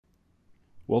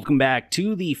Welcome back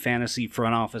to the Fantasy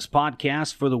Front Office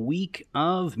podcast for the week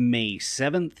of May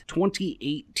 7th,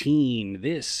 2018.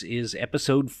 This is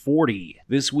episode 40.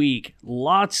 This week,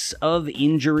 lots of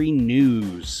injury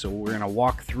news. So we're going to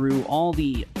walk through all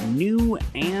the new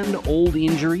and old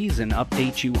injuries and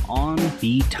update you on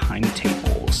the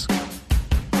timetables.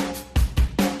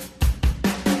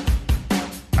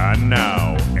 And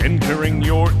now, entering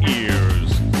your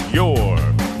ears, your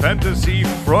Fantasy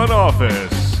Front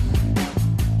Office.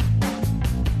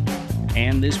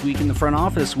 And this week in the front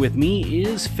office with me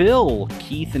is Phil.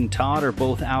 Keith and Todd are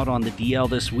both out on the DL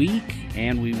this week,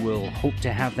 and we will hope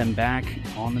to have them back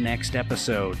on the next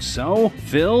episode. So,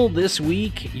 Phil, this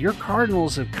week, your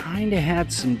Cardinals have kind of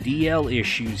had some DL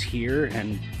issues here,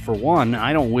 and for one,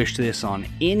 I don't wish this on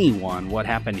anyone, what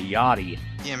happened to Yachty.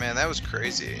 Yeah, man, that was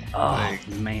crazy. Oh,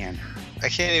 man. I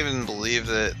can't even believe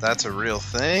that that's a real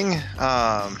thing.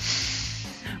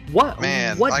 What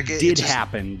like did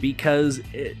happen? Because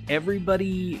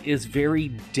everybody is very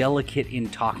delicate in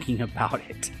talking about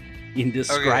it, in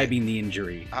describing the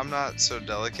injury. I'm not so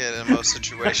delicate in most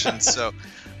situations. So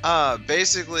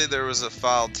basically there was a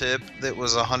foul tip that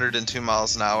was 102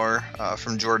 miles an hour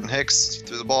from Jordan Hicks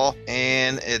through the ball,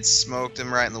 and it smoked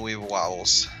him right in the weevil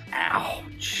wobbles.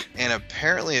 Ouch. And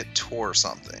apparently it tore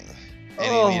something.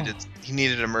 And he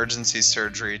needed emergency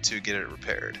surgery to get it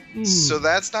repaired. So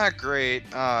that's not great.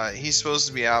 He's supposed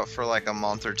to be out for like a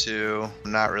month or two.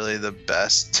 Not really the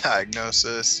best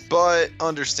diagnosis, but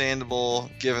understandable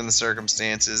given the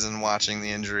circumstances and watching the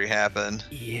injury happen.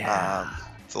 Yeah.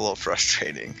 It's a little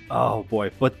frustrating. Oh boy.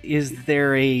 But is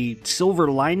there a silver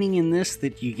lining in this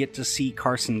that you get to see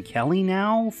Carson Kelly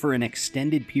now for an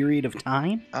extended period of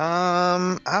time?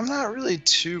 I'm not really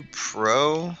too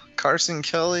pro Carson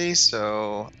Kelly,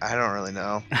 so I don't really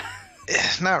know.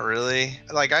 Not really.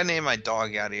 Like, I named my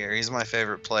dog Yadier. He's my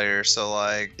favorite player, so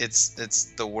like it's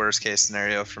the worst case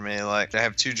scenario for me. Like, I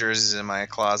have two jerseys in my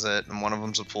closet, and one of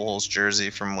them's a Pujols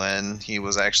jersey from when he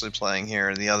was actually playing here,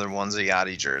 and the other one's a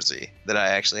Yachty jersey that I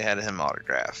actually had him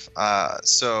autograph.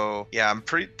 So yeah, I'm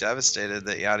pretty devastated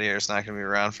that Yadier is not going to be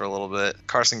around for a little bit.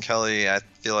 Carson Kelly, I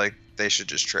feel like they should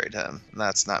just trade him. And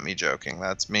that's not me joking.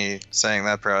 That's me saying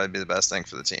that'd probably be the best thing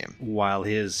for the team. While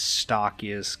his stock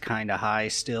is kind of high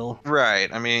still.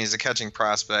 Right. I mean, he's a catching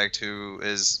prospect who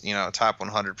is, a top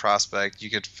 100 prospect.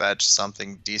 You could fetch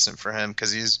something decent for him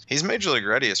because he's major league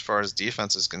ready as far as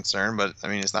defense is concerned. But, I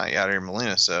mean, he's not Yadier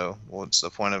Molina, so what's the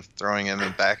point of throwing him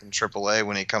back in AAA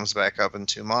when he comes back up in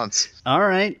 2 months? All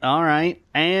right.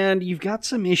 And you've got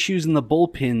some issues in the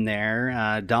bullpen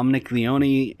there. Dominic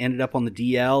Leone ended up on the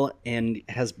DL. And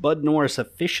has Bud Norris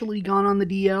officially gone on the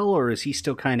DL, or is he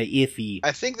still kind of iffy?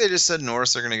 I think they just said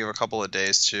Norris are going to give a couple of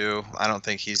days, too. I don't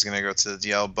think he's going to go to the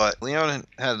DL, but Leone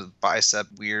had a bicep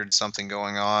something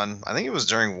going on. I think it was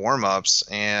during warm-ups,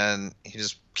 and he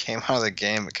just came out of the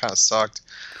game. It kind of sucked.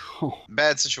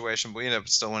 Bad situation, but we ended up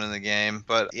still winning the game.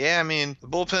 But yeah, I mean, the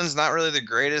bullpen's not really the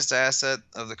greatest asset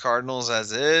of the Cardinals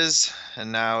as is,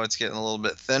 and now it's getting a little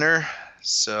bit thinner.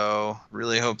 So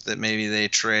really hope that maybe they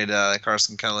trade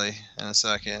Carson Kelly in a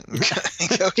second and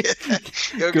go get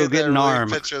that an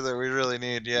arm pitcher that we really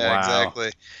need. Yeah, wow.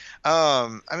 Exactly.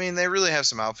 I mean, they really have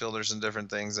some outfielders and different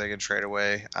things they could trade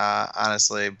away,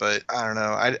 honestly. But I don't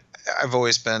know. I've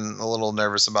always been a little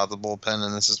nervous about the bullpen,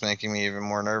 and this is making me even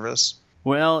more nervous.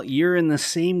 Well, you're in the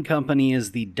same company as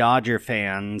the Dodger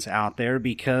fans out there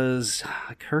because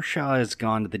Kershaw has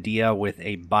gone to the DL with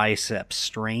a bicep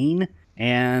strain.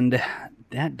 And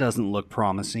that doesn't look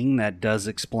promising. That does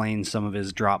explain some of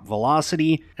his drop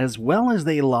velocity, as well as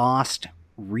they lost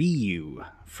Ryu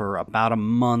for about a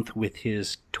month with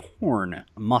his torn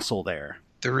muscle there.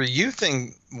 The Ryu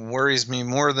thing worries me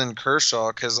more than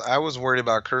Kershaw because I was worried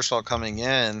about Kershaw coming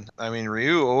in. I mean,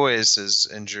 Ryu always is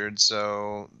injured,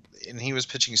 and he was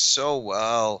pitching so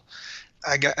well.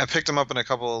 I picked him up in a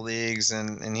couple of leagues,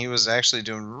 and he was actually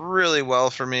doing really well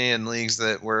for me in leagues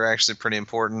that were actually pretty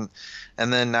important.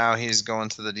 And then now he's going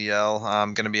to the DL.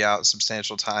 I'm going to be out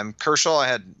substantial time. Kershaw,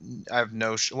 I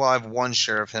have one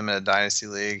share of him in a dynasty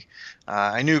league.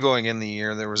 I knew going in the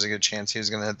year there was a good chance he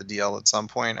was going to hit the DL at some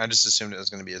point. I just assumed it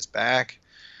was going to be his back.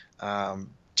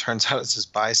 Turns out it's his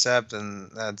bicep, and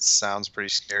that sounds pretty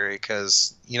scary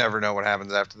because you never know what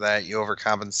happens after that. You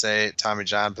overcompensate, Tommy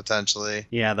John potentially.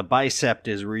 Yeah, the bicep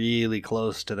is really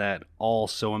close to that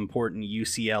also important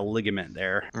UCL ligament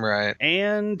there. Right.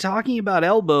 And talking about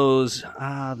elbows,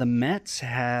 the Mets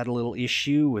had a little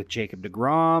issue with Jacob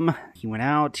deGrom. He went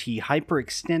out, he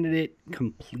hyperextended it,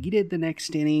 completed the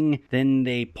next inning, then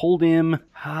they pulled him,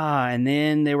 and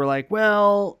then they were like,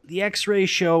 well, the x-ray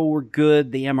show were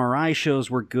good, the MRI shows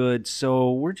were good,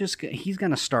 so he's going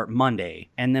to start Monday.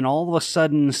 And then all of a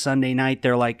sudden, Sunday night,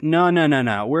 they're like, no,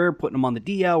 we're putting him on the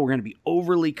DL. We're going to be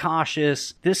overly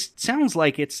cautious. This sounds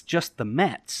like it's just the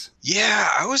Mets. Yeah,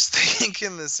 I was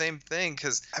thinking the same thing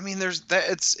because I mean,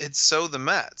 it's so the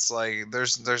Mets. Like,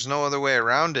 there's no other way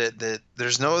around it. That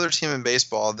there's no other team in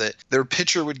baseball that their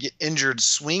pitcher would get injured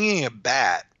swinging a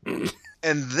bat.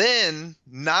 And then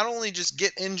not only just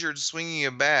get injured swinging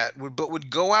a bat, but would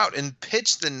go out and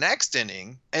pitch the next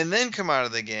inning and then come out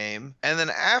of the game. And then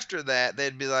after that,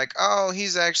 they'd be like, oh,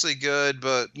 he's actually good,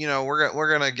 but,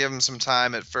 we're going to give him some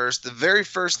time at first. The very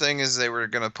first thing is they were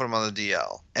going to put him on the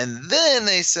DL. And then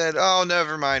they said, oh,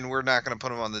 never mind, we're not going to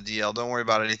put him on the DL. Don't worry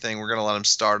about anything. We're going to let him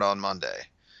start on Monday.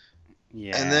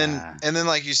 Yeah. And then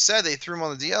like you said, they threw him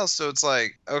on the DL, so it's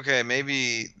like, okay,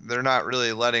 maybe they're not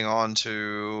really letting on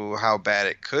to how bad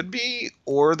it could be,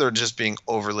 or they're just being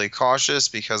overly cautious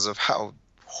because of how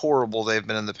horrible they've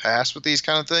been in the past with these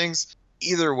kind of things.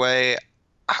 Either way,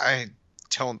 I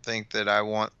don't think that I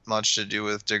want much to do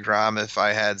with DeGrom. If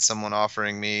I had someone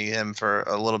offering me him for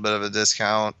a little bit of a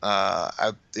discount,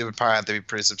 it would probably have to be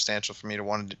pretty substantial for me to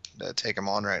want to take him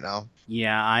on right now.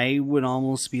 Yeah, I would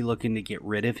almost be looking to get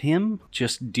rid of him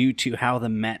just due to how the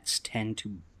Mets tend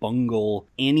to bungle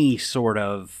any sort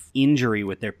of injury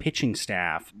with their pitching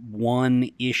staff.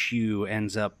 One issue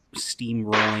ends up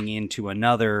steamrolling into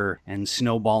another and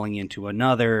snowballing into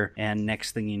another, and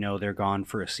next thing you know, they're gone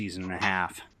for a season and a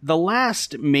half. The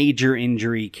last major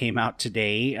injury came out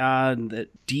today. The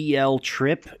DL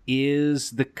trip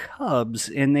is the Cubs,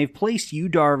 and they've placed Yu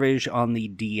Darvish on the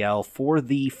DL for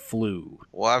the flu.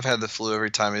 Well, I've had the flu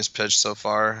every time he's pitched so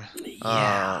far.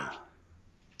 Yeah.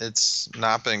 It's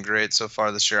not been great so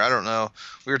far this year. I don't know.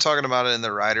 We were talking about it in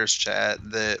the writers' chat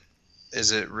that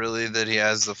is it really that he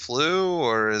has the flu,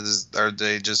 or are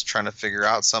they just trying to figure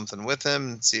out something with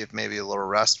him and see if maybe a little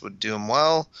rest would do him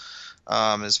well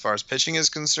as far as pitching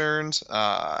is concerned.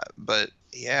 But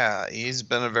yeah, he's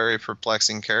been a very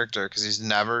perplexing character because he's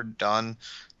never done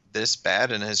this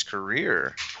bad in his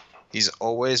career. He's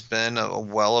always been a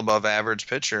well above average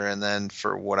pitcher, and then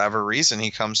for whatever reason,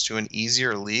 he comes to an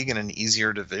easier league and an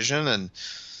easier division and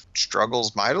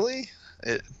struggles mightily.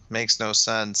 It makes no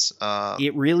sense.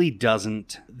 It really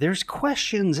doesn't. There's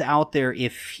questions out there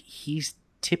if he's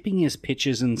tipping his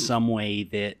pitches in some way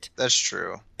that that's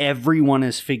true. Everyone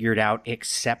has figured out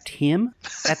except him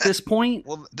at this point.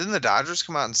 Well, didn't the Dodgers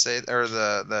come out and say, or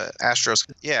the Astros?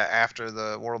 Yeah, after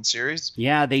the World Series.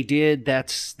 Yeah, they did.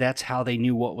 That's how they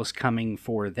knew what was coming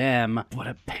for them. But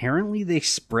apparently they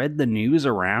spread the news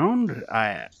around.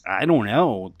 I don't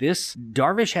know. This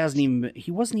Darvish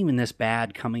he wasn't even this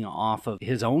bad coming off of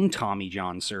his own Tommy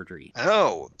John surgery.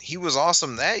 Oh, he was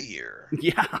awesome that year.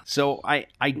 Yeah. So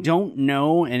I don't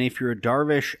know. And if you're a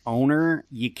Darvish owner,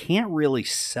 you can't really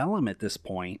sell him at this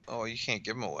point. Oh, you can't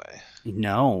give him away.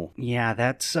 No. Yeah,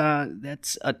 that's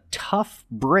a tough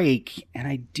break, and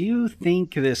I do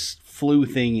think this flu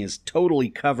thing is totally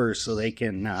covered so they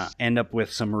can end up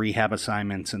with some rehab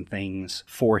assignments and things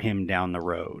for him down the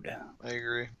road. I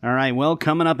agree. All right, well,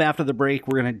 coming up after the break,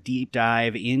 we're going to deep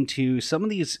dive into some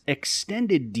of these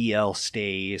extended DL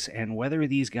stays and whether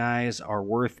these guys are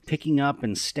worth picking up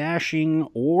and stashing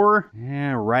or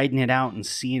riding it out and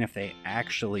seeing if they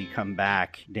actually come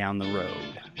back down the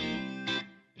road.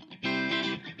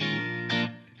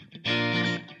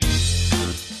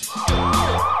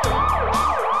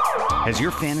 Has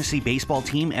your fantasy baseball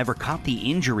team ever caught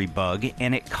the injury bug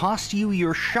and it cost you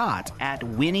your shot at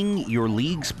winning your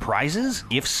league's prizes?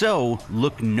 If so,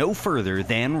 look no further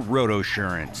than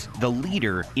RotoSurance, the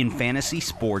leader in fantasy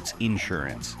sports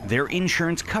insurance. Their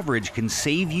insurance coverage can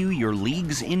save you your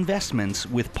league's investments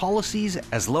with policies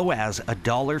as low as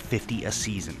 $1.50 a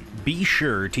season. Be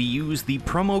sure to use the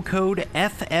promo code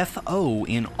FFO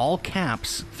in all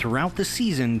caps throughout the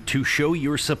season to show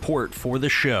your support for the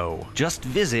show. Just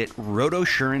visit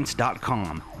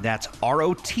rotosurance.com. That's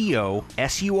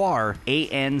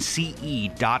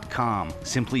ROTOSURANCE.com.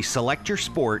 Simply select your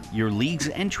sport, your league's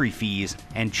entry fees,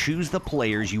 and choose the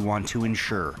players you want to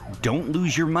insure. Don't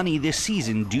lose your money this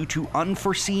season due to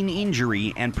unforeseen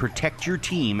injury and protect your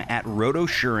team at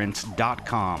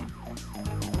rotosurance.com.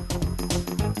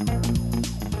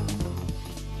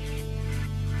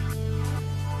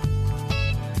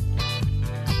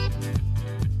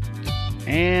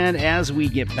 And as we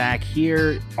get back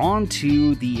here,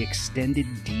 onto the extended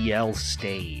DL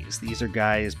stays. These are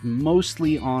guys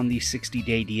mostly on the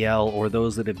 60-day DL or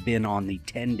those that have been on the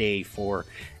 10-day for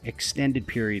extended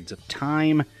periods of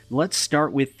time. Let's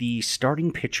start with the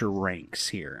starting pitcher ranks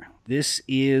here. This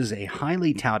is a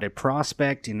highly touted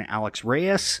prospect in Alex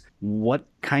Reyes. What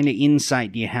kind of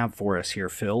insight do you have for us here,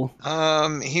 Phil?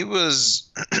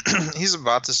 He's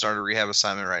about to start a rehab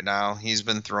assignment right now. He's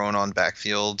been thrown on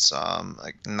backfields,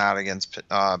 like not against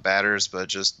batters, but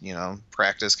just,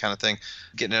 practice kind of thing,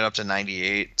 getting it up to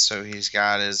 98. So he's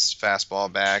got his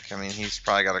fastball back. I mean, he's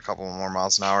probably got a couple more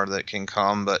miles an hour that can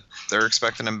come, but they're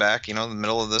expecting him back, the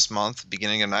middle of this month,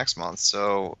 beginning of next month.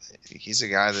 So he's a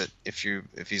guy that if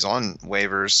he's on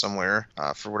waivers somewhere,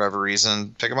 for whatever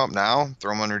reason, pick him up now,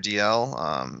 throw him under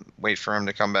DL, wait for him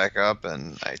to come back up.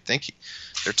 And I think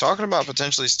they're talking about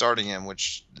potentially starting him,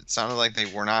 which it sounded like they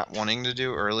were not wanting to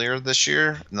do earlier this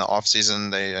year. In the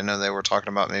offseason, I know they were talking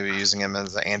about maybe using him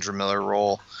as the Andrew Miller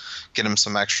role, get him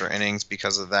some extra innings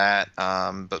because of that,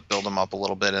 but build him up a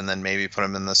little bit and then maybe put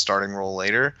him in the starting role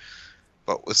later.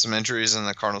 But with some injuries in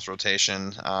the Cardinals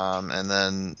rotation, and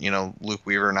then, Luke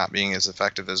Weaver not being as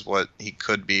effective as what he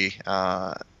could be,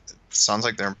 sounds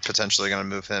like they're potentially going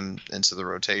to move him into the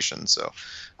rotation. So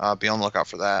be on the lookout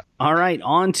for that. All right,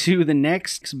 on to the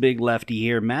next big lefty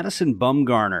here, Madison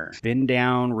Bumgarner. Been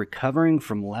down recovering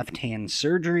from left-hand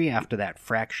surgery after that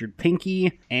fractured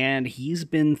pinky, and he's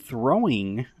been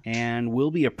throwing and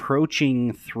will be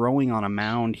approaching throwing on a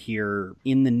mound here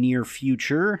in the near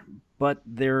future. But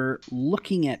they're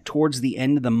looking at towards the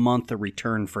end of the month a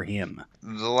return for him.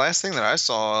 The last thing that I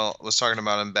saw was talking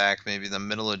about him back maybe the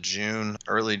middle of June,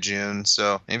 early June,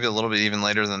 so maybe a little bit even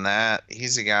later than that.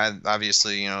 He's a guy,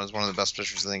 obviously, is one of the best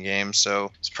pitchers in the game,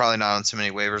 so he's probably not on too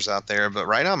many waivers out there, but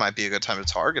right now might be a good time to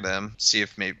target him, see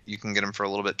if maybe you can get him for a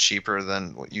little bit cheaper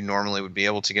than what you normally would be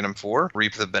able to get him for.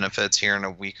 Reap the benefits here in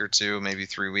a week or two, maybe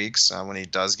 3 weeks, when he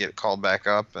does get called back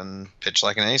up and pitch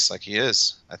like an ace like he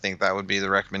is. I think that would be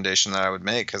the recommendation that I would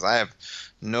make, because I have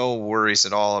no worries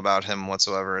at all about him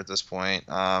whatsoever at this point.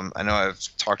 I know I've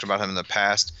talked about him in the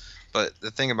past, but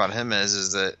the thing about him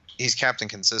is that he's captain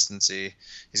consistency.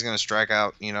 He's going to strike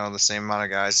out, the same amount of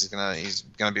guys. He's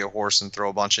gonna be a horse and throw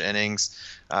a bunch of innings.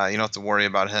 You don't have to worry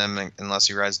about him unless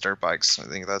he rides dirt bikes. I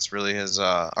think that's really his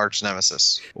arch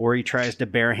nemesis. Or he tries to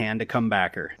barehand a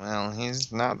comebacker. Well,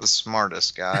 he's not the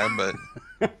smartest guy, but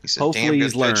he's a Hopefully damn good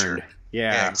he's pitcher. learned.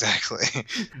 Yeah, exactly.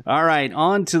 All right,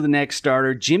 on to the next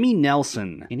starter, Jimmy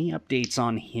Nelson. Any updates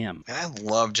on him? I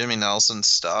love Jimmy Nelson's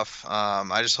stuff.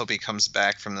 I just hope he comes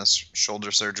back from this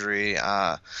shoulder surgery.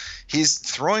 He's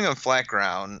throwing on flat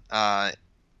ground.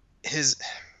 He's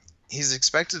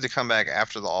expected to come back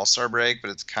after the All-Star break,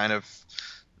 but it's kind of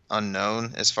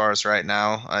unknown as far as right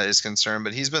now is concerned,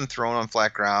 but he's been thrown on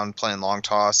flat ground playing long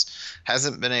toss,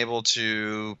 hasn't been able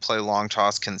to play long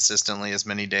toss consistently as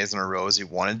many days in a row as he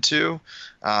wanted to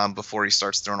before he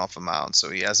starts throwing off a mound, so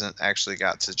he hasn't actually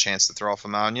got the chance to throw off a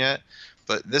mound yet.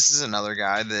 But this is another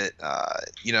guy that,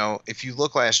 if you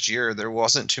look last year, there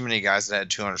wasn't too many guys that had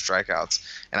 200 strikeouts.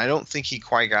 And I don't think he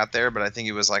quite got there, but I think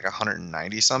he was like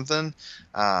 190 something.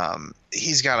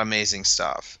 He's got amazing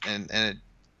stuff. And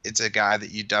it's a guy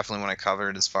that you definitely want to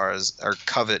covet as far as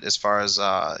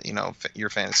your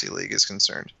fantasy league is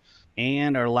concerned.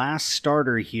 And our last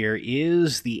starter here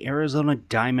is the Arizona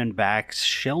Diamondbacks'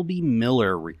 Shelby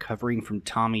Miller, recovering from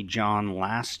Tommy John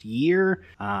last year.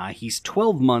 He's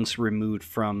 12 months removed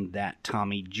from that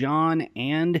Tommy John,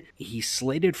 and he's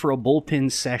slated for a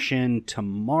bullpen session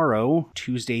tomorrow,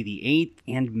 Tuesday the 8th,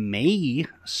 and may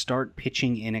start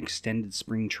pitching in extended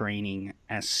spring training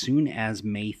as soon as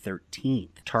May 13th,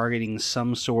 targeting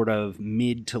some sort of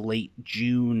mid to late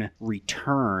June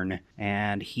return,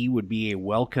 and he would be a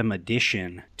welcome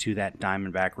addition to that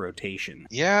Diamondback rotation.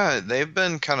 Yeah, they've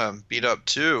been kind of beat up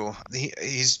too.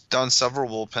 He's done several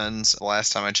bullpens. The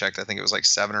last time I checked, I think it was like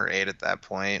 7 or 8 at that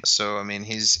point. So, I mean,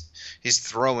 he's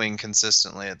throwing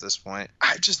consistently at this point.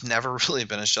 I've just never really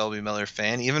been a Shelby Miller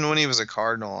fan, even when he was a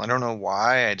Cardinal. I don't know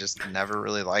why. I just never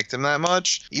really liked him that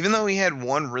much, even though he had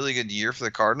one really good year for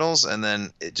the Cardinals, and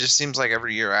then it just seems like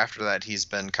every year after that he's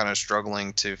been kind of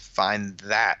struggling to find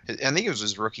that. I think it was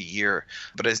his rookie year,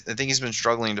 but I think he's been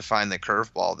struggling to find the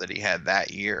curveball that he had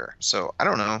that year. So I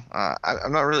don't know.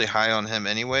 I'm not really high on him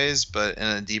anyways, but in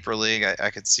a deeper league,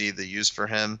 I could see the use for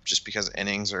him just because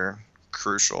innings are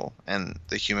crucial and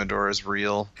the humidor is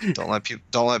real. Don't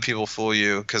let people fool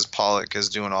you because Pollock is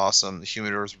doing awesome. The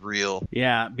humidor is real.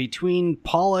 Yeah, between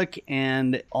Pollock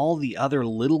and all the other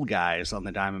little guys on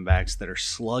the Diamondbacks that are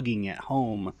slugging at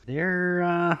home,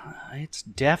 it's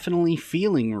definitely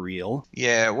feeling real.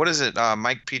 Yeah, what is it?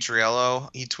 Mike Petriello,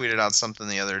 he tweeted out something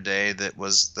the other day that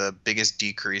was the biggest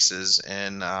decreases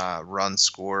in runs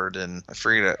scored, and I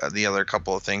forget the other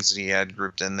couple of things that he had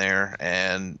grouped in there,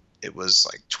 and it was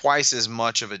like twice as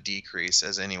much of a decrease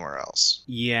as anywhere else.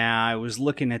 Yeah, I was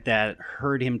looking at that,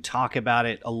 heard him talk about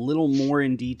it a little more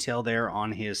in detail there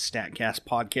on his StatCast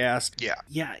podcast. Yeah.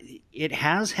 Yeah, it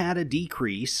has had a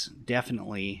decrease,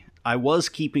 definitely. I was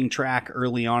keeping track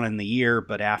early on in the year,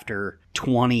 but after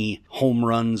 20 home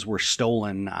runs were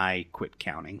stolen, I quit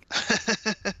counting.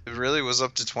 It really was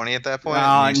up to 20 at that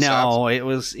point? No, it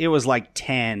was like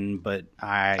 10, but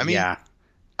yeah.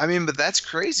 I mean, but that's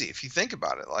crazy if you think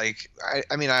about it. Like,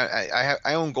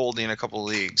 I own Goldie in a couple of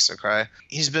leagues. Okay,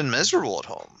 he's been miserable at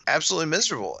home, absolutely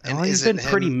miserable. And he's been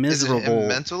pretty miserable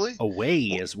mentally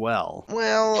away as well.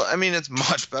 Well, I mean, it's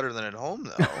much better than at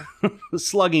home, though.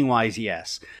 Slugging wise,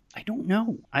 yes. I don't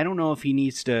know. I don't know if he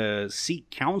needs to seek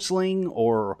counseling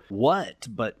or what,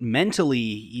 but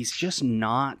mentally, he's just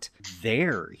not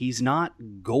there. He's not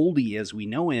Goldie as we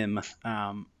know him.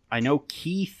 I know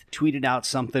Keith tweeted out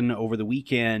something over the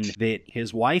weekend that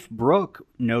his wife, Brooke,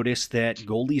 noticed that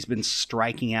Goldie's been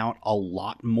striking out a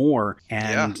lot more.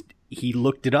 And he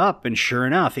looked it up, and sure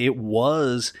enough, it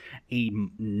was a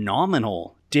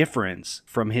nominal difference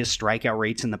from his strikeout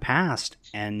rates in the past.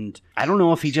 And I don't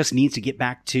know if he just needs to get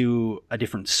back to a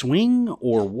different swing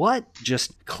or what.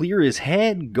 Just clear his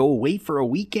head, go away for a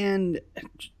weekend,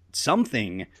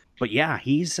 something. But yeah,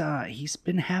 he's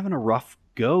been having a rough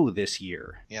go this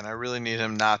year. Yeah, and I really need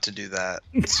him not to do that.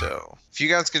 So if you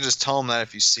guys could just tell him that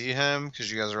if you see him,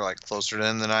 because you guys are like closer to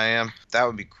him than I am, that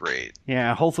would be great.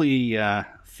 Yeah, hopefully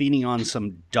feeding on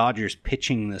some Dodgers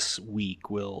pitching this week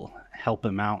will help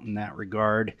him out in that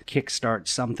regard. Kickstart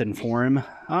something for him.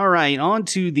 All right, on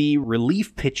to the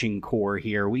relief pitching core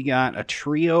here. We got a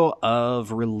trio of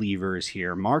relievers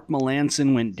here. Mark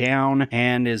Melancon went down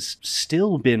and has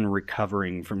still been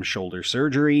recovering from shoulder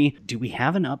surgery. Do we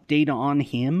have an update on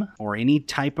him or any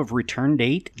type of return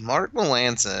date? Mark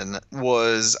Melancon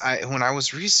was, when I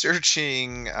was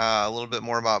researching a little bit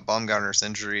more about Bumgarner's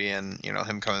injury and,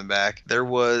 him coming back, there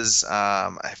was,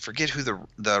 I forget who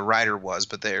the writer was,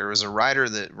 but there was a writer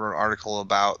that wrote an article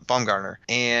about Bumgarner,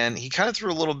 and he kind of threw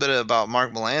a little bit about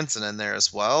Mark Melancon in there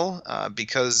as well,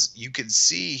 because you could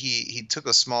see he took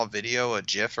a small video, a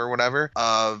GIF or whatever,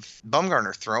 of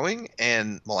Bumgarner throwing,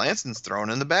 and Melancon's throwing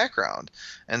in the background.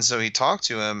 And so he talked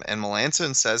to him, and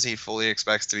Melancon says he fully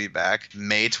expects to be back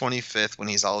May 25th when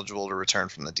he's eligible to return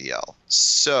from the DL.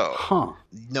 So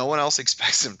no one else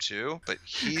expects him to, but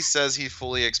he says he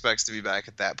fully expects to be back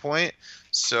at that point.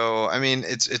 So, I mean,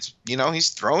 it's he's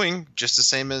throwing just the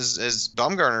same as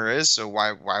Bumgarner is, so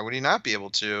why would he not be able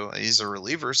to? He's a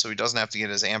reliever, so he doesn't have to get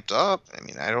as amped up. I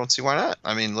mean, I don't see why not.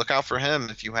 I mean, look out for him.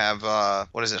 If you have,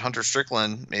 Hunter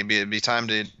Strickland, maybe it'd be time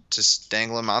to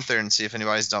dangle him out there and see if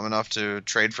anybody's dumb enough to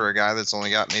trade for a guy that's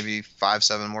only got maybe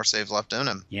 5-7 more saves left in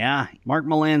him. Yeah, Mark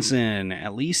Melancon,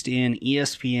 at least in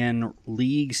ESPN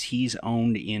leagues, he's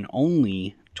owned in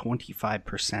only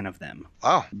 25% of them.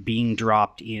 Wow. Being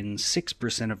dropped in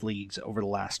 6% of leagues over the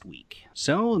last week.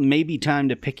 So maybe time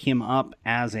to pick him up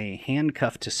as a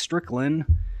handcuff to Strickland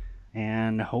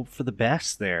and hope for the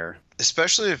best there.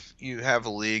 Especially if you have a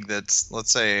league that's,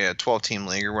 let's say, a 12-team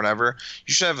league or whatever,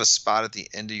 you should have a spot at the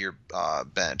end of your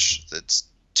bench that's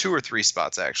 2 or 3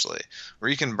 spots actually, where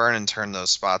you can burn and turn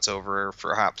those spots over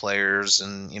for hot players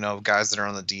and guys that are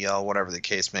on the DL, whatever the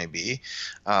case may be.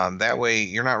 That way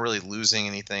you're not really losing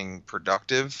anything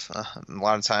productive. A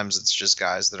lot of times it's just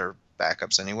guys that are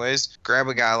backups anyways. Grab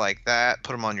a guy like that,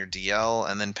 put him on your DL,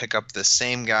 and then pick up the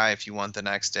same guy if you want the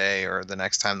next day or the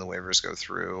next time the waivers go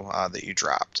through that you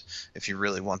dropped, if you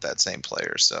really want that same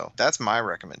player. So that's my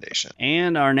recommendation.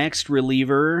 And our next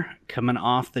reliever coming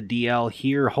off the DL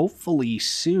here, hopefully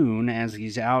soon, as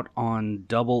he's out on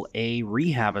Double-A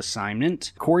rehab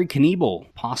assignment, Corey Knebel,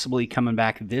 possibly coming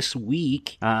back this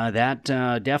week. That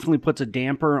definitely puts a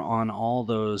damper on all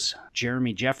those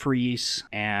Jeremy Jeffries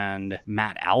and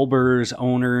Matt Albers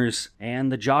owners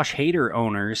and the Josh Hader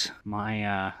owners.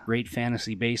 My great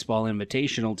fantasy baseball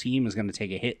invitational team is going to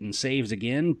take a hit in saves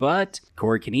again, but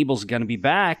Corey Knebel's going to be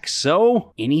back.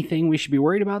 So anything we should be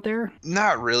worried about there?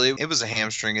 Not really. It was a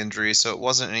hamstring injury, so it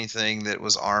wasn't anything that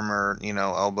was arm or,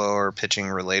 elbow or pitching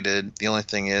related. The only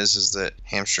thing is that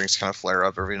hamstrings kind of flare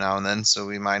up every now and then, so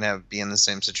we might be in the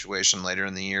same situation later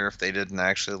in the year if they didn't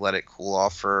actually let it cool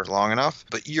off for long enough.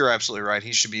 But you're absolutely right.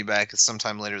 He should be back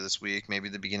sometime later this week, maybe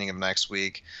the beginning of next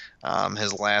week.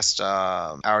 His last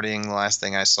outing, the last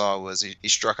thing I saw was he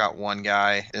struck out one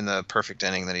guy in the perfect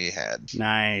inning that he had.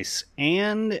 Nice.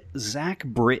 And Zach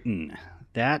Britton.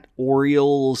 That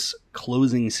Orioles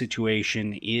closing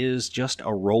situation is just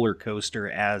a roller coaster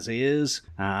as is.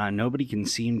 Nobody can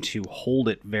seem to hold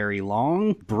it very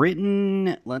long.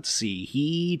 Britton, let's see,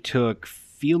 he took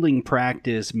fielding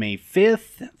practice May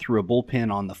 5th, threw a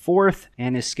bullpen on the 4th,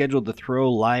 and is scheduled to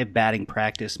throw live batting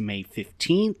practice May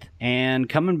 15th. And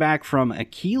coming back from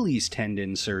Achilles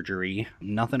tendon surgery,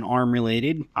 nothing arm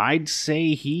related, I'd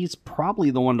say he's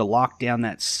probably the one to lock down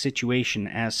that situation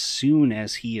as soon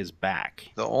as he is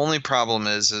back. The only problem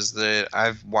is that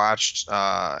I've watched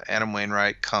Adam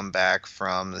Wainwright come back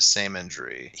from the same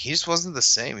injury. He just wasn't the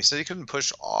same. He said he couldn't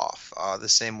push off the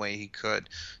same way he could.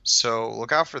 So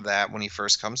look out for that when he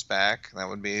first comes back. That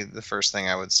would be the first thing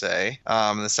I would say.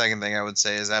 The second thing I would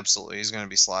say is absolutely he's going to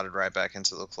be slotted right back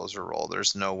into the closer role.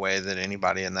 There's no way that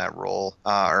anybody in that role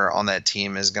or on that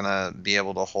team is going to be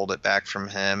able to hold it back from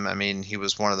him. I mean, he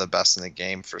was one of the best in the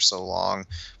game for so long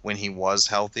when he was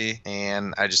healthy,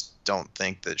 and I just don't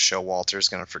think that Showalter is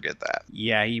going to forget that.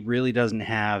 Yeah, he really doesn't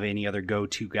have any other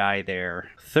go-to guy there.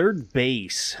 Third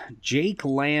base, Jake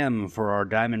Lamb for our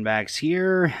Diamondbacks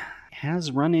here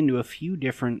has run into a few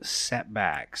different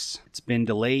setbacks. It's been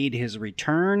delayed his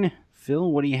return.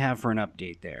 Phil, what do you have for an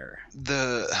update there?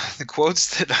 The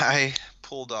quotes that I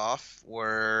pulled off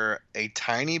were a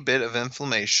tiny bit of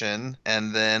inflammation,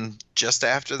 and then just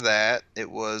after that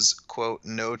it was, quote,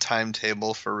 no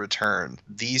timetable for return.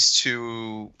 These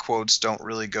two quotes don't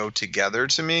really go together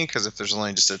to me, because if there's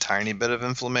only just a tiny bit of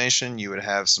inflammation you would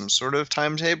have some sort of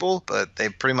timetable, but they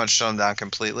pretty much shut him down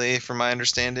completely from my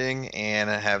understanding,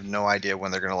 and I have no idea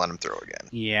when they're going to let him throw again.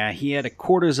 Yeah, he had a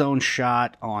cortisone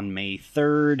shot on May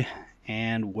 3rd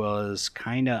and was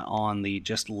kind of on the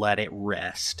just let it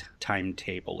rest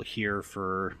timetable here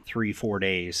for 3-4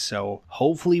 days. So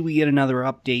hopefully we get another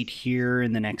update here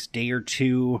in the next day or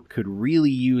two. Could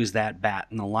really use that bat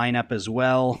in the lineup as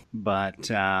well. But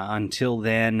until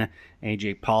then,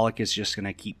 AJ Pollock is just going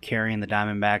to keep carrying the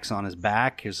Diamondbacks on his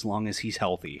back as long as he's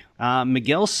healthy.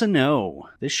 Miguel Sano,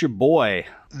 this your boy.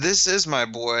 This is my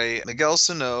boy. Miguel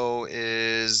Sano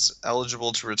is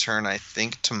eligible to return, I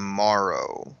think,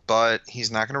 tomorrow, but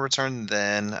he's not going to return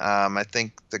then. I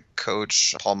think the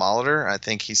coach, Paul Molitor, I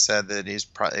think he said that he's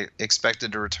probably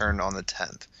expected to return on the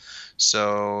 10th.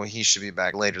 So he should be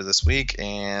back later this week,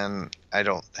 and I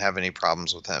don't have any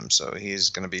problems with him, so he's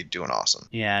going to be doing awesome.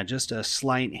 Yeah, just a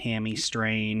slight hammy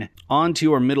strain. On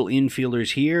to our middle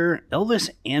infielders here. Elvis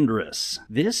Andrus.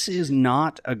 This is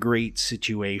not a great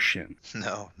situation.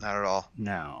 No, not at all.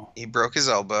 No. He broke his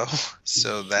elbow,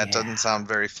 so that doesn't sound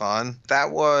very fun.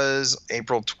 That was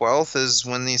April 12th is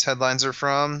when these headlines are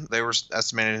from. They were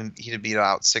estimated he'd be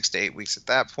out 6 to 8 weeks at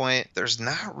that point. There's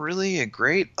not really a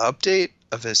great update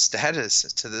of his status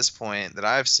to this point that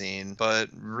I've seen, but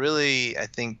really I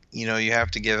think you have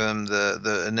to give him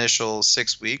the initial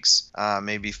 6 weeks,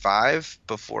 maybe 5,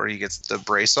 before he gets the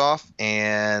brace off,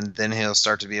 and then he'll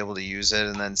start to be able to use it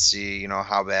and then see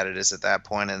how bad it is at that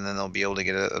point, and then they'll be able to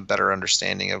get a better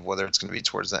understanding of whether it's going to be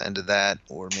towards the end of that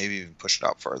or maybe even push it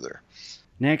out further.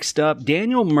 Next up,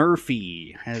 Daniel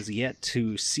Murphy has yet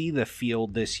to see the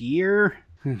field this year.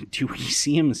 Do we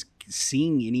see him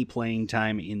seeing any playing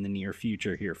time in the near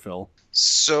future here, Phil?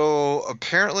 So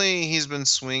apparently he's been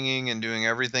swinging and doing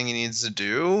everything he needs to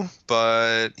do,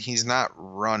 but he's not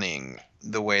running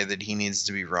the way that he needs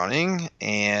to be running,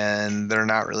 and they're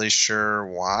not really sure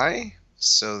why.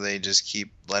 So they just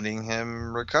keep letting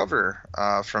him recover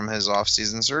from his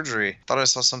off-season surgery. Thought I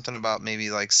saw something about maybe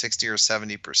like 60 or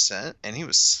 70%, and he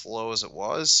was slow as it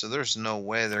was, so there's no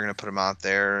way they're going to put him out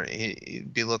there.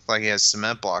 He'd look like he has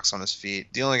cement blocks on his feet.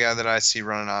 The only guy that I see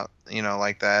running out,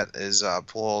 like that is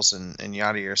Pujols and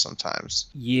Yadier sometimes.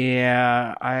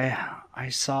 Yeah, I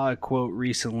saw a quote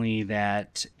recently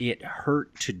that it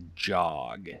hurt to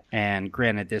jog. And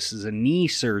granted, this is a knee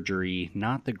surgery,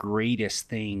 not the greatest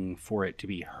thing for it to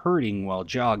be hurting while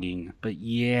jogging. But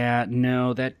yeah,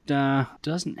 no, that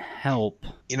doesn't help.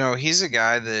 He's a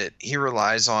guy that he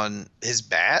relies on his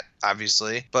bat,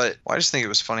 obviously, but I just think it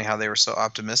was funny how they were so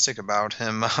optimistic about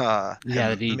him,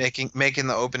 making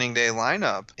the opening day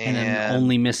lineup. And then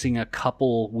only missing a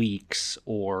couple weeks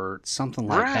or something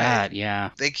like that, yeah.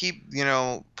 They keep,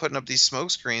 putting up these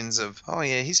smoke screens of, oh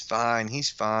yeah, he's fine.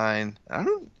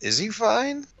 Is he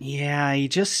fine? Yeah, he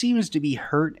just seems to be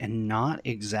hurt and not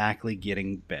exactly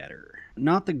getting better.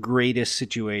 Not the greatest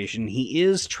situation. He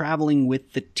is traveling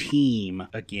with the team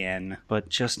again, but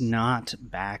just not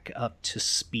back up to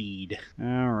speed.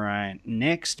 All right,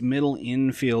 next middle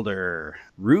infielder,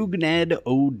 Rougned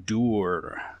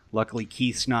Odor. Luckily,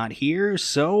 Keith's not here,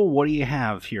 so what do you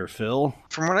have here, Phil?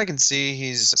 From what I can see,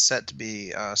 he's set to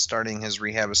be starting his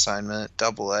rehab assignment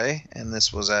AA, and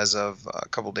this was as of a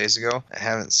couple days ago. I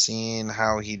haven't seen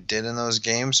how he did in those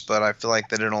games, but I feel like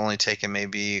that it'll only take him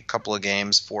maybe a couple of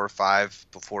games, 4 or 5,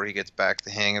 before he gets back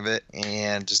the hang of it,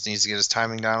 and just needs to get his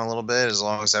timing down a little bit. As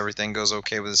long as everything goes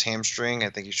okay with his hamstring, I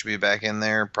think he should be back in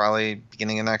there probably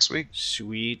beginning of next week.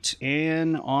 Sweet.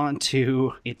 And on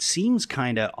to, it seems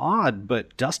kind of odd,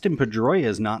 but Dustin Pedroia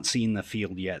has not seen the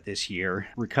field yet this year.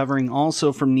 Recovering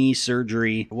also from knee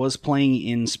surgery, was playing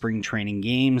in spring training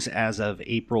games as of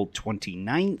April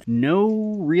 29th.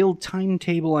 No real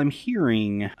timetable I'm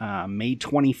hearing. May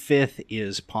 25th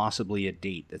is possibly a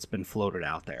date that's been floated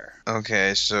out there.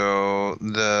 Okay, so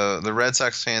the Red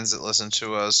Sox fans that listen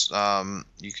to us,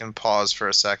 you can pause for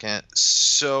a second.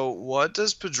 So what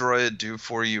does Pedroia do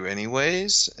for you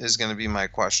anyways, is going to be my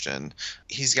question.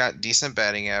 He's got decent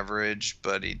batting average,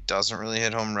 but he doesn't really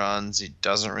hit home runs. He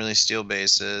doesn't really steal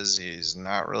bases. He's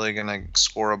not really going to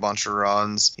score a bunch of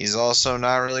runs. He's also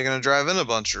not really going to drive in a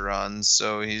bunch of runs.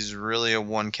 So he's really a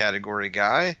one category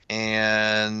guy.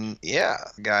 And yeah,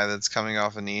 guy that's coming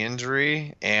off a knee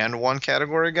injury and one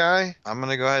category guy. I'm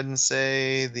going to go ahead and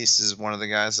say this is one of the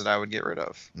guys that I would get rid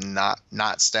of. Not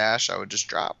stash. I would just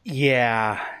drop.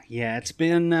 Yeah, it's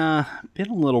been a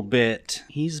little bit.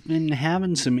 He's been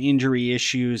having some injury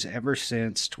issues ever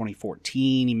since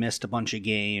 2014. He missed a bunch of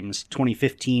games.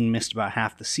 2015 missed about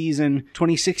half the season.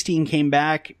 2016 came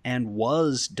back and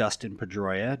was Dustin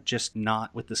Pedroia, just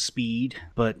not with the speed.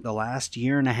 But the last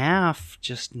year and a half,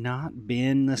 just not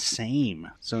been the same.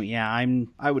 So yeah,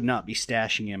 I would not be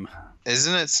stashing him.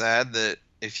 Isn't it sad that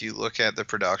if you look at the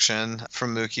production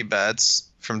from Mookie Betts,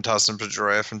 from Dustin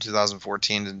Pedroia from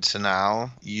 2014 to now,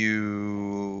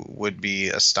 you would be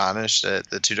astonished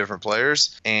at the two different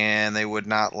players, and they would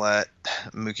not let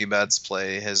Mookie Betts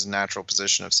play his natural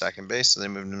position of second base, so they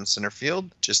moved him to center field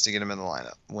just to get him in the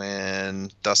lineup, when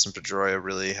Dustin Pedroia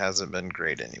really hasn't been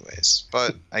great anyways.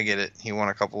 But I get it. He won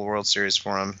a couple of World Series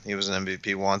for him. He was an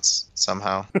MVP once,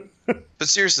 somehow. But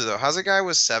seriously, though, how's a guy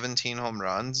with 17 home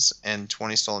runs and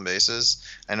 20 stolen bases?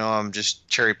 I know I'm just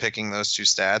cherry picking those two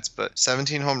stats, but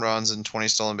 17 home runs and 20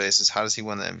 stolen bases, how does he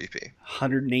win the MVP?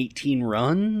 118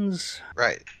 runs?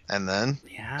 Right. And then?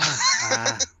 Yeah.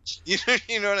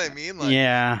 You know what I mean? Like,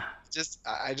 yeah.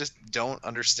 I just don't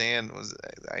understand.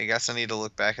 I guess I need to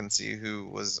look back and see who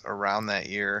was around that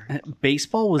year.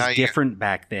 Baseball was different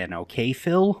back then, okay,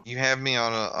 Phil? You have me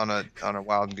on a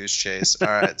wild goose chase. All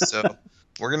right, so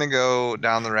we're going to go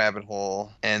down the rabbit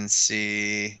hole and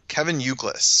see Kevin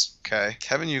Youkilis. Okay.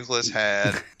 Kevin Youkilis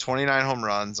had 29 home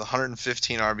runs,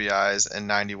 115 RBIs, and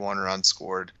 91 runs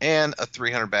scored, and a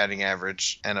 300 batting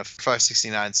average and a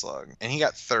 569 slug. And he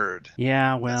got third.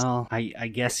 Yeah, well,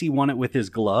 I guess he won it with his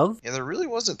glove. Yeah, there really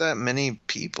wasn't that many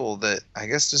people that I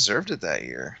guess deserved it that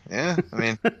year. Yeah, I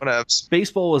mean, whatevs.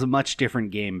 Baseball was a much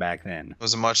different game back then. It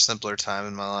was a much simpler time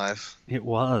in my life. It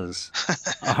was.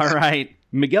 All right.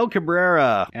 Miguel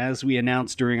Cabrera, as we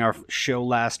announced during our show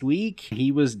last week,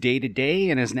 he was day-to-day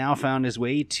and has now found his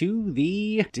way to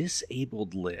the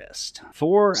disabled list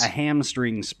for a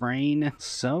hamstring sprain,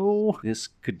 so this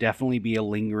could definitely be a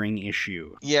lingering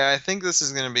issue. Yeah, I think this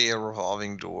is going to be a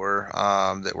revolving door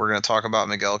that we're going to talk about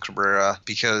Miguel Cabrera,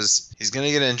 because he's going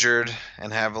to get injured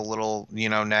and have a little,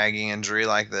 nagging injury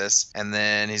like this, and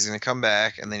then he's going to come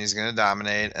back, and then he's going to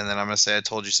dominate, and then I'm going to say I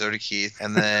told you so to Keith,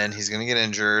 and then he's going to get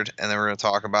injured, and then we're going to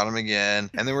talk about him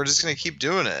again, and then we're just going to keep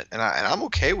doing it. And I'm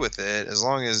okay with it as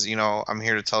long as, I'm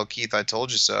here to tell Keith I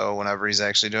told you so whenever he's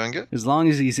actually doing good. As long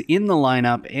as he's in the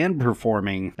lineup and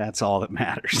performing, that's all that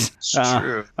matters. It's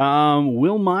true.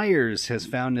 Will Myers has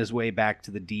found his way back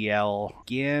to the DL.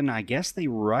 Again, I guess they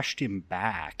rushed him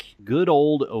back. Good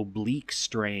old oblique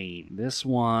strain. This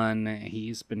one,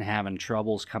 he's been having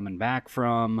troubles coming back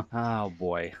from. Oh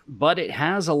boy. But it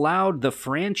has allowed the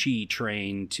Franchi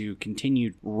train to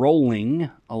continue rolling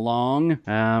along.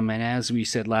 And as we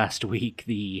said last week,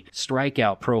 the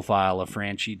strikeout profile of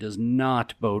Franchi does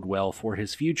not bode well for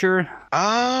his future.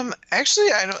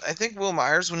 Actually, I think Will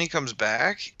Myers, when he comes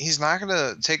back, he's not going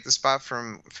to take the spot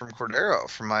from Cordero,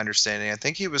 from my understanding. I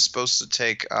think he was supposed to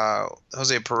take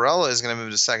Jose Pirela is going to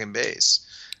move to second base.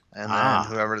 And then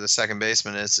whoever the second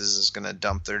baseman is going to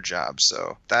dump their job.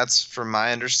 So that's, from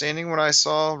my understanding, what I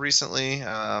saw recently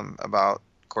about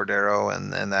Cordero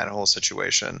and that whole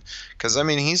situation. Because, I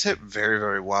mean, he's hit very,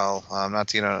 very well. Not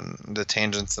to get on the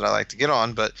tangents that I like to get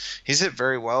on, but he's hit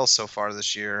very well so far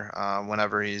this year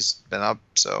whenever he's been up.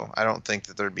 So I don't think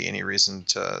that there'd be any reason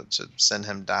to send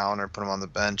him down or put him on the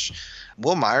bench.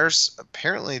 Will Myers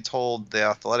apparently told The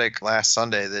Athletic last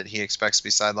Sunday that he expects to be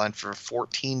sidelined for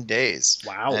 14 days.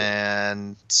 Wow.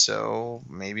 And so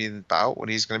maybe about what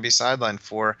he's going to be sidelined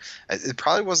for. It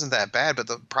probably wasn't that bad, but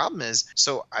the problem is,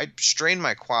 so I strained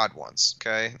my quad once,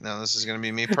 okay? Now, this is going to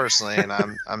be me personally, and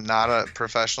I'm not a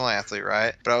professional athlete,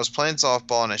 right? But I was playing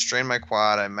softball, and I strained my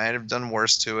quad. I might have done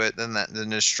worse to it than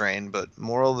a strain, but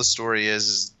moral of the story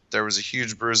is there was a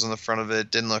huge bruise on the front of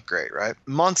it. Didn't look great, right?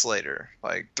 Months later,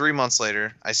 like 3 months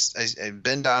later, I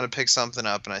bend down to pick something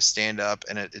up, and I stand up,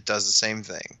 and it does the same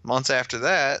thing. Months after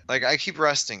that, like, I keep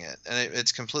resting it, and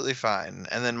it's completely fine.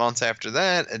 And then months after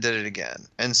that, I did it again.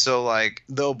 And so, like,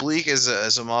 the oblique is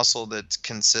a muscle that's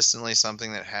consistently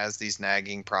something that has these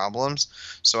nagging problems.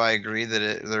 So I agree that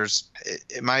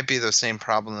it might be the same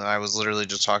problem that I was literally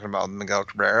just talking about with Miguel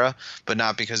Cabrera, but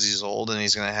not because he's old and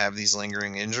he's going to have these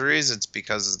lingering injuries. It's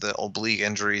because the oblique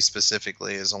injury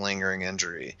specifically is a lingering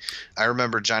injury. I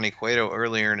remember Johnny Cueto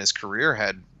earlier in his career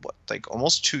had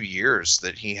almost 2 years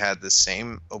that he had the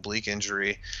same oblique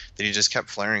injury that he just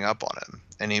kept flaring up on him.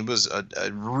 And he was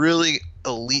a really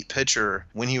elite pitcher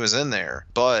when he was in there,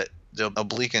 but the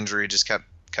oblique injury just kept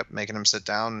making him sit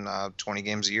down 20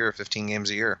 games a year, 15 games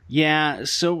a year. Yeah,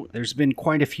 so there's been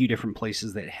quite a few different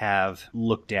places that have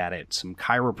looked at it. Some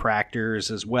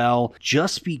chiropractors as well,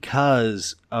 just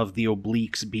because of the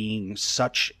obliques being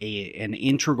such an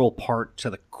integral part to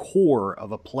the core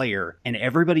of a player. And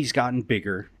everybody's gotten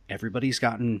bigger. Everybody's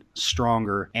gotten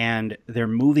stronger, and they're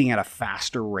moving at a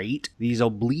faster rate. These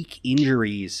oblique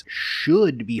injuries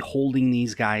should be holding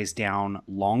these guys down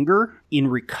longer in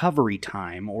recovery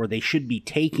time, or they should be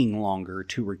taking longer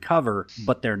to recover,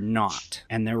 but they're not.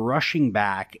 And they're rushing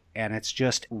back, and it's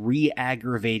just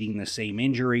re-aggravating the same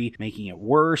injury, making it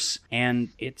worse,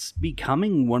 and it's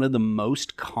becoming one of the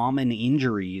most common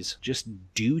injuries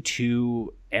just due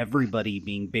to everybody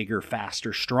being bigger,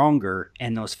 faster, stronger,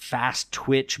 and those fast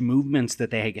twitch movements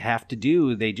that they have to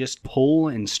do, they just pull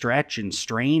and stretch and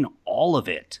strain all of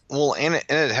it. Well, and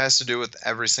it has to do with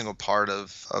every single part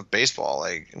of baseball.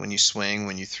 Like when you swing,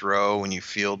 when you throw, when you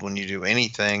field, when you do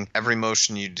anything, every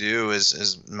motion you do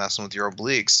is messing with your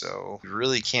obliques. So you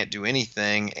really can't do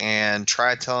anything. And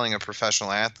try telling a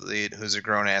professional athlete who's a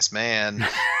grown-ass man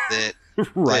that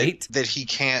right, that he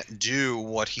can't do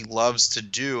what he loves to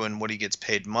do and what he gets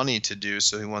paid money to do,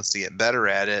 so he wants to get better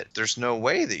at it. There's no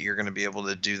way that you're going to be able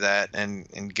to do that and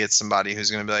get somebody who's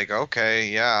going to be like, okay,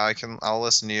 yeah, I'll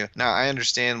listen to you. Now, I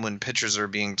understand when pitchers are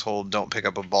being told don't pick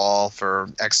up a ball for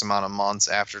X amount of months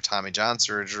after Tommy John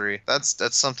surgery. That's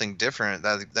something different.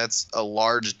 That's a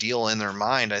large deal in their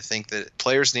mind. I think that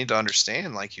players need to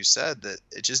understand, like you said, that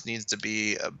it just needs to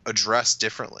be addressed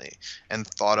differently and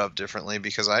thought of differently,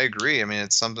 because I agree. I mean,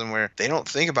 it's something where they don't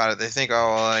think about it. They think,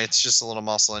 oh, well, it's just a little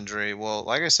muscle injury. Well,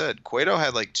 like I said, Cueto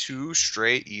had like 2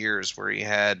 straight years where he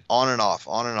had on and off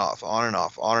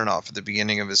at the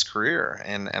beginning of his career.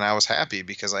 And I was happy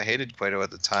because I hated Cueto at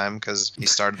the time because he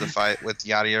started the fight with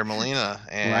Yadier Molina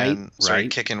and started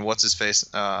kicking what's-his-face.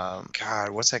 God,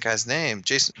 what's that guy's name?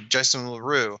 Jason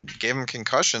LaRue. Gave him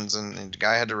concussions and the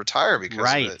guy had to retire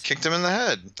because of it. Kicked him in the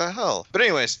head. What the hell? But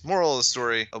anyways, moral of the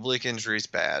story, oblique injury is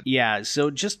bad. Yeah, so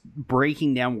just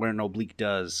breaking down what an oblique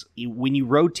does, when you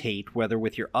rotate, whether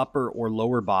with your upper or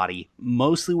lower body,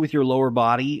 mostly with your lower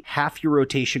body, half your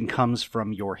rotation comes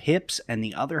from your hips and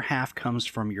the other half comes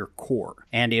from your core.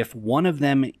 And if one of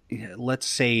them, let's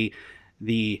say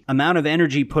the amount of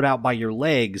energy put out by your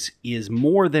legs is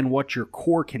more than what your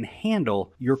core can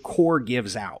handle, your core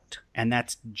gives out. And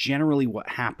that's generally what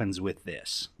happens with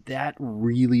this. That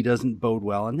really doesn't bode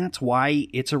well, and that's why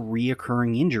it's a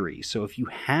reoccurring injury. So if you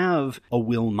have a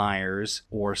Will Myers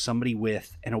or somebody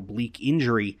with an oblique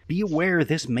injury, be aware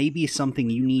this may be something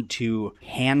you need to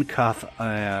handcuff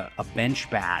a bench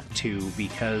bat to,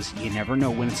 because you never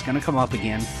know when it's going to come up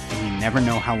again, and you never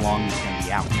know how long he's going to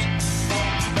be out.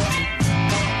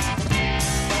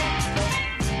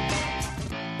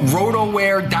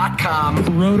 Rotoware.com.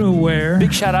 Rotoware.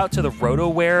 Big shout out to the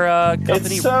Rotoware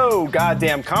company. It's so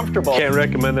goddamn comfortable. Can't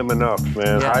recommend them enough,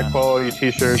 man. Yeah. High quality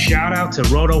t-shirts. Shout out to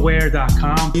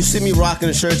Rotoware.com. You see me rocking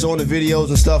the shirts on the videos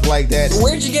and stuff like that.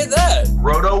 Where'd you get that?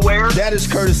 Rotoware. That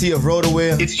is courtesy of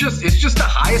Rotoware. It's just the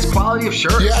highest quality of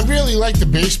shirts. Yeah, I really like the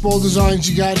baseball designs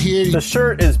you got here. The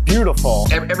shirt is beautiful.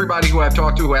 Everybody who I've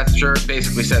talked to who has the shirt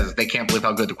basically says they can't believe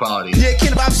how good the quality is. Yeah,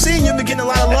 kid, I've seen you've been getting a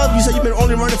lot of love. You said you've been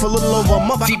only running for a little over a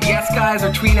month. CBS guys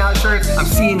are tweeting out shirts. I'm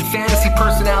seeing fantasy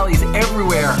personalities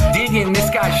everywhere digging this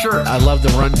guy's shirt. I love the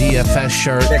Run DFS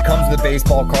shirt. It comes with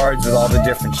baseball cards with all the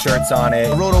different shirts on it.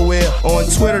 RotoWear on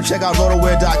Twitter. Check out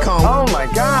RotoWear.com. Oh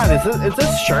my God, is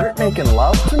this shirt making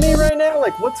love to me right now?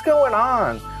 Like, what's going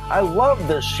on? I love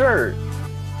this shirt.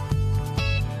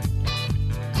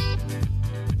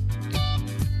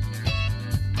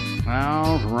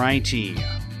 All righty.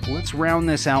 Let's round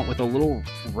this out with a little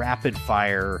rapid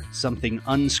fire, something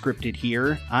unscripted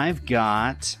here. I've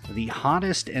got the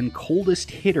hottest and coldest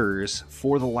hitters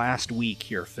for the last week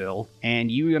here, Phil.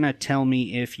 And you're going to tell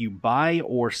me if you buy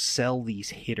or sell these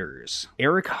hitters.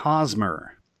 Eric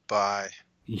Hosmer. Buy.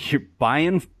 You're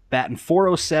buying, batting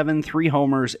 .407, 3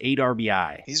 homers, 8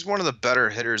 RBI. He's one of the better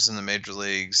hitters in the major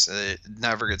leagues. It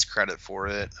never gets credit for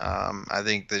it. I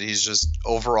think that he's just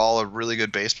overall a really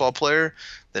good baseball player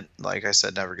that, like I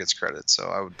said, never gets credit. So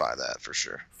I would buy that for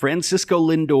sure. Francisco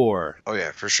Lindor. Oh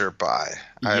yeah, for sure, buy.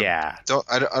 Yeah.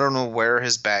 I don't know where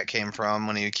his bat came from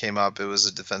when he came up. It was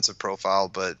a defensive profile,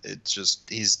 but it's just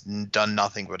he's done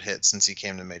nothing but hit since he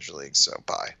came to major leagues. So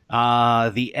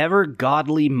buy. The ever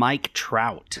godly Mike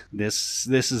Trout. This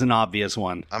is an obvious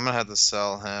one. I'm gonna have to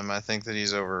sell him. I think that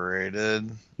he's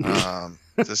overrated.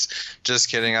 Just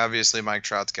kidding. Obviously, Mike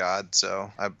Trout's God,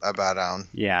 so I bow down.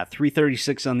 Yeah,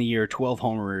 336 on the year, 12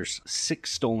 homers,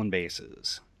 6 stolen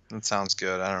bases. That sounds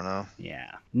good. I don't know.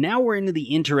 Yeah. Now we're into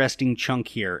the interesting chunk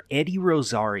here. Eddie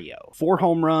Rosario. 4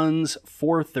 home runs,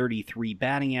 .433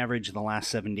 batting average in the last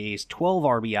 7 days, 12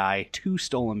 RBI, 2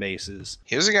 stolen bases.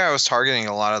 He was a guy I was targeting in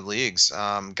a lot of leagues.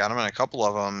 Got him in a couple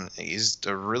of them. He's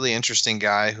a really interesting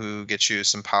guy who gets you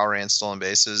some power and stolen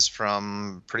bases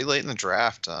from pretty late in the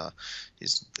draft.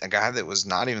 He's a guy that was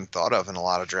not even thought of in a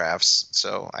lot of drafts.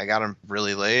 So I got him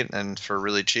really late and for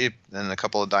really cheap in a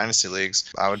couple of dynasty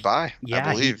leagues. I would buy, yeah,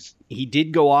 I believe. He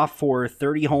did go off for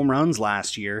 30 home runs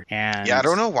last year. And yeah, I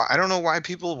don't know why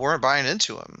people weren't buying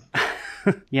into him.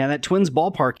 Yeah, that Twins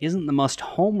ballpark isn't the most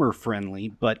homer friendly,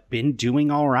 but been doing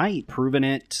all right. Proven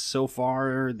it so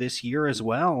far this year as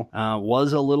well.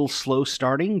 Was a little slow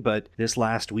starting, but this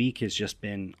last week has just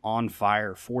been on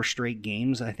fire. 4 straight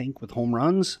games, I think, with home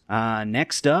runs.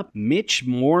 Next up, Mitch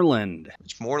Moreland.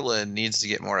 Mitch Moreland needs to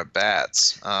get more at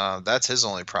bats. That's his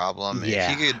only problem.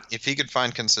 Yeah. If he could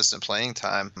find consistent playing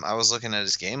time. I was looking at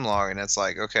his game log and it's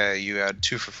like, okay, you had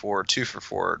 2 for 4, 2 for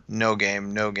 4, no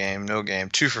game,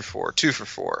 2 for 4, 2 for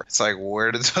 4. It's like,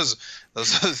 where did those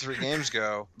other 3 games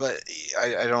go? But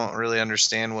I don't really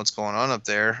understand what's going on up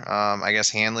there. I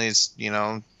guess Hanley's,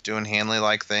 doing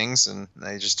Hanley-like things, and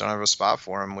they just don't have a spot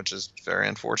for him, which is very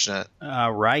unfortunate.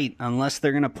 Right. Unless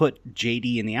they're going to put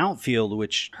JD in the outfield,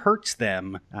 which hurts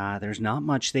them. There's not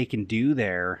much they can do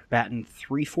there. Batting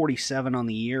 .347 on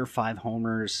the year, 5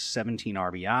 homers, 17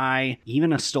 RBI,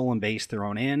 even a stolen base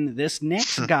thrown in. This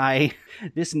next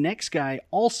guy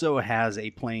also has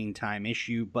a playing time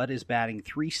issue, but is batting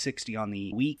 .360 on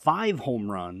the week, 5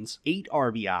 home runs, 8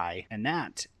 RBI, and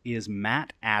that is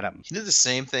Matt Adams. He did the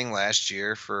same thing last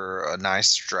year for a nice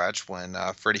stretch when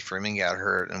Freddie Freeman got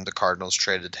hurt and the Cardinals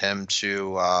traded him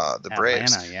to the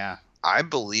Braves. Atlanta, yeah. I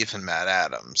believe in Matt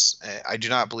Adams. I do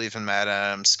not believe in Matt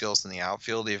Adams' skills in the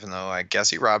outfield, even though I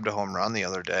guess he robbed a home run the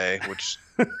other day, which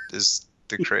is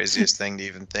the craziest thing to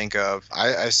even think of.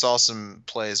 I saw some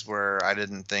plays where I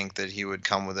didn't think that he would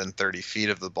come within 30 feet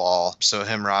of the ball. So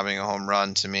him robbing a home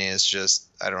run to me is just,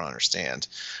 I don't understand.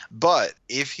 But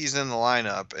if he's in the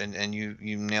lineup and you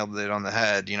nailed it on the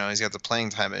head, he's got the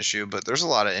playing time issue, but there's a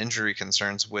lot of injury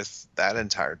concerns with that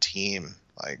entire team.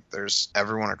 Like, there's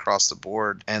everyone across the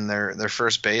board, and their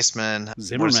first baseman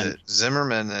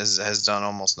Zimmerman has done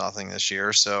almost nothing this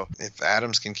year. So if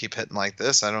Adams can keep hitting like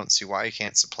this, I don't see why you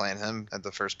can't supplant him at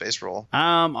the first base role.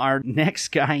 Our next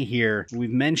guy here,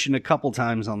 we've mentioned a couple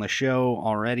times on the show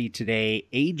already today,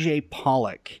 AJ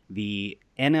Pollock, the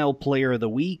NL Player of the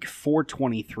Week,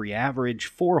 .423 average,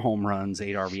 4 home runs,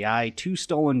 8 RBI, 2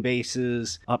 stolen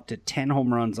bases, up to 10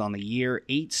 home runs on the year,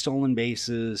 8 stolen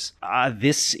bases.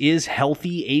 This is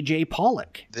healthy AJ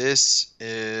Pollock. This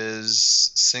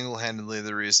is single-handedly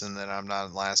the reason that I'm not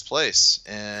in last place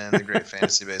in the Great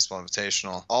Fantasy Baseball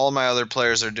Invitational. All of my other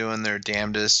players are doing their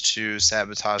damnedest to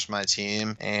sabotage my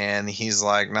team, and he's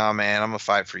like, "No, man, I'm gonna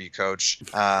fight for you, coach."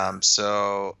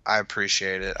 So I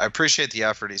appreciate it. I appreciate the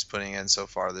effort he's putting in so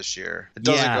far this year. It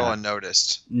doesn't go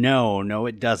unnoticed. No,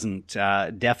 it doesn't.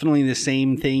 Definitely the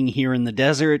same thing here in the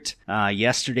desert.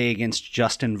 Yesterday against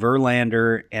Justin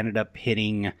Verlander, ended up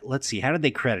hitting, let's see, how did they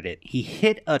credit it? He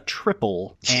hit a triple,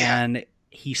 and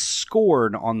he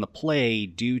scored on the play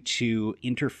due to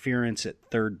interference at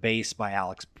third base by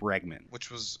Alex Bregman.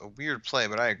 Which was a weird play,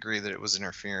 but I agree that it was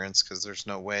interference because there's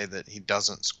no way that he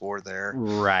doesn't score there.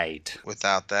 Right.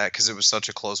 Without that, because it was such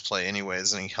a close play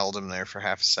anyways, and he held him there for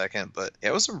half a second. But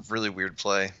it was a really weird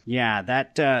play. Yeah,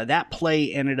 that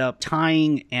play ended up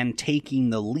tying and taking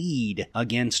the lead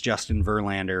against Justin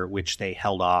Verlander, which they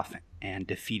held off and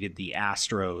defeated the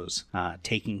Astros,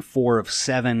 taking 4 of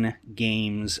 7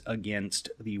 games against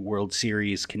the World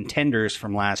Series contenders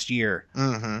from last year.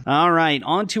 Mm-hmm. All right,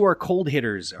 on to our cold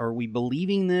hitters. Are we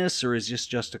believing this, or is this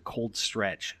just a cold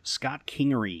stretch? Scott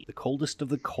Kingery, the coldest of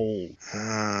the cold.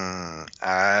 I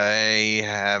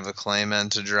have a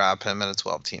claimant to drop him in a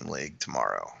 12-team league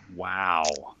tomorrow. Wow.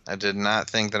 I did not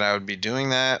think that I would be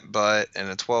doing that, but in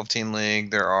a 12-team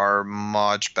league, there are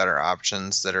much better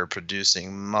options that are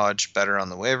producing much better on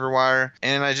the waiver wire,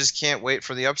 and I just can't wait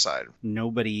for the upside.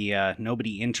 Nobody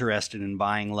interested in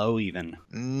buying low even.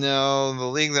 No, the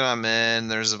league that I'm in,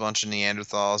 there's a bunch of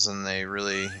Neanderthals, and they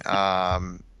really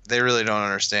don't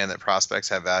understand that prospects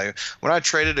have value. When I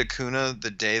traded Acuna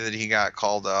the day that he got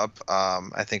called up,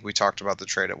 I think we talked about the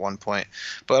trade at one point,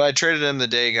 but I traded him the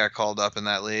day he got called up in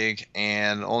that league,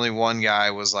 and only one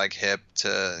guy was like hip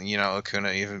to,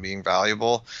 Acuna even being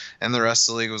valuable, and the rest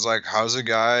of the league was like, how's a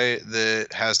guy that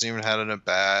hasn't even had an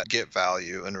at-bat get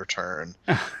value in return?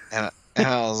 And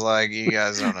I was like, you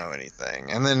guys don't know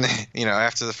anything. And then,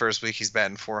 after the first week, he's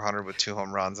batting 400 with 2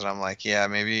 home runs. And I'm like, yeah,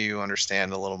 maybe you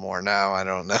understand a little more now. I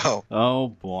don't know. Oh,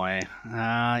 boy.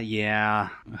 Yeah,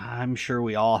 I'm sure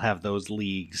we all have those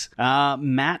leagues.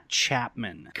 Matt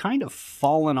Chapman, kind of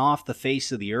fallen off the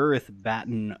face of the earth,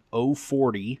 batting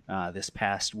 .040 this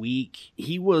past week.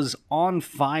 He was on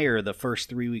fire the first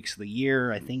 3 weeks of the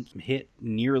year. I think hit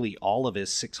nearly all of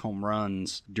his 6 home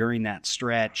runs during that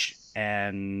stretch,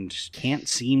 and can't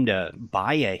seem to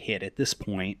buy a hit at this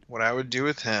point. What I would do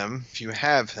with him, if you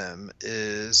have him,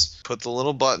 is put the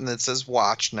little button that says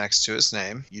watch next to his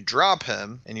name. You drop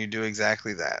him, and you do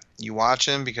exactly that. You watch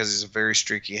him because he's a very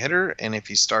streaky hitter, and if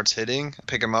he starts hitting,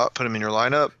 pick him up, put him in your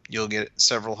lineup, you'll get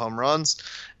several home runs.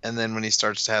 And then when he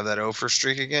starts to have that 0 for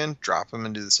streak again, drop him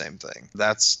and do the same thing.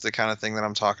 That's the kind of thing that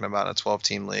I'm talking about in a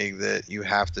 12-team league that you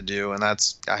have to do. And I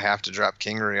have to drop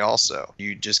Kingery also.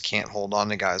 You just can't hold on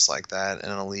to guys like that in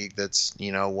a league that's,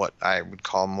 what I would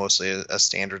call mostly a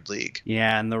standard league.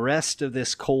 Yeah, and the rest of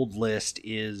this cold list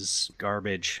is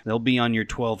garbage. They'll be on your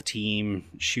 12-team,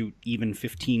 even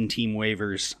 15-team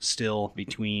waivers still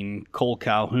between Cole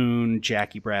Calhoun,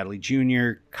 Jackie Bradley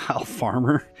Jr., Kyle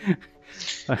Farmer.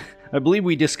 I believe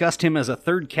we discussed him as a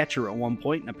third catcher at one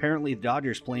point, and apparently the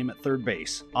Dodgers play him at third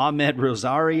base. Ahmed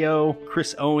Rosario,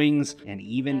 Chris Owings, and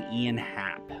even Ian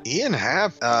Happ. Ian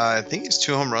Happ, I think he's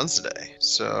 2 home runs today,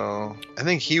 so I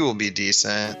think he will be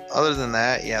decent. Other than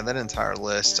that, yeah, that entire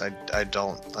list, I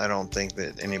don't think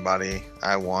that anybody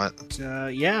I want.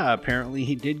 Yeah, apparently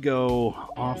he did go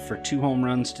off for 2 home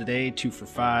runs today, 2 for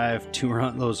 5, 2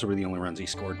 runs. Those were the only runs he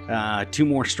scored. 2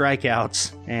 more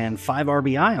strikeouts and 5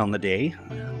 RBI on the day.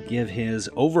 Give his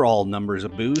overall numbers a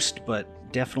boost, but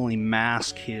definitely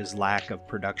mask his lack of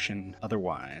production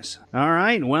otherwise. All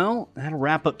right, well, that'll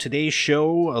wrap up today's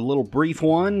show, a little brief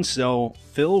one. So,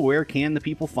 Phil, where can the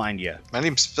people find you? My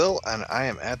name's Phil, and I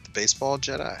am at the Baseball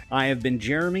Jedi. I have been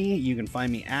Jeremy. You can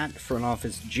find me at Front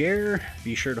Office Jer.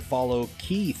 Be sure to follow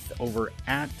Keith over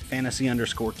at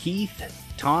fantasy_Keith.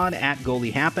 Todd at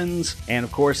Goalie Happens, and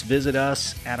of course visit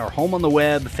us at our home on the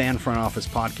web,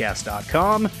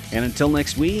 fanfrontofficepodcast.com. And until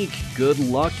next week, good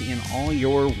luck in all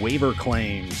your waiver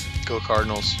claims. Go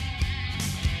Cardinals.